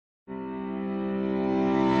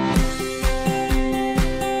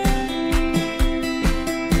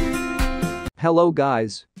Hello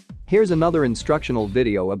guys. Here's another instructional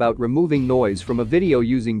video about removing noise from a video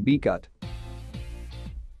using BCut.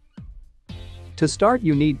 To start,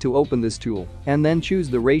 you need to open this tool and then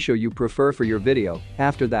choose the ratio you prefer for your video.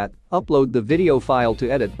 After that, upload the video file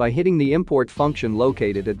to edit by hitting the import function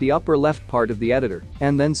located at the upper left part of the editor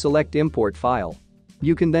and then select import file.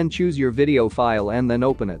 You can then choose your video file and then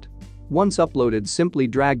open it. Once uploaded, simply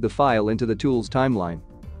drag the file into the tool's timeline.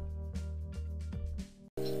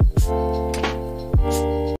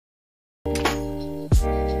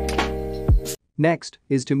 Next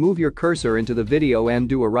is to move your cursor into the video and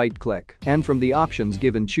do a right click, and from the options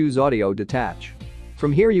given choose Audio Detach.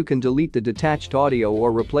 From here you can delete the detached audio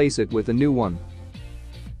or replace it with a new one.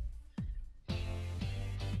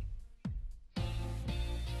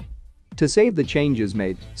 To save the changes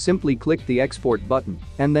made, simply click the export button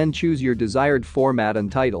and then choose your desired format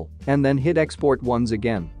and title, and then hit export once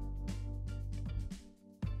again.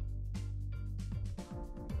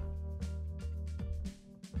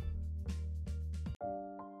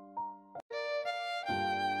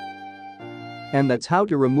 And that's how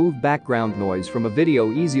to remove background noise from a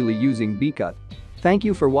video easily using BCut. Thank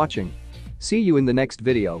you for watching. See you in the next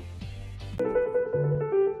video.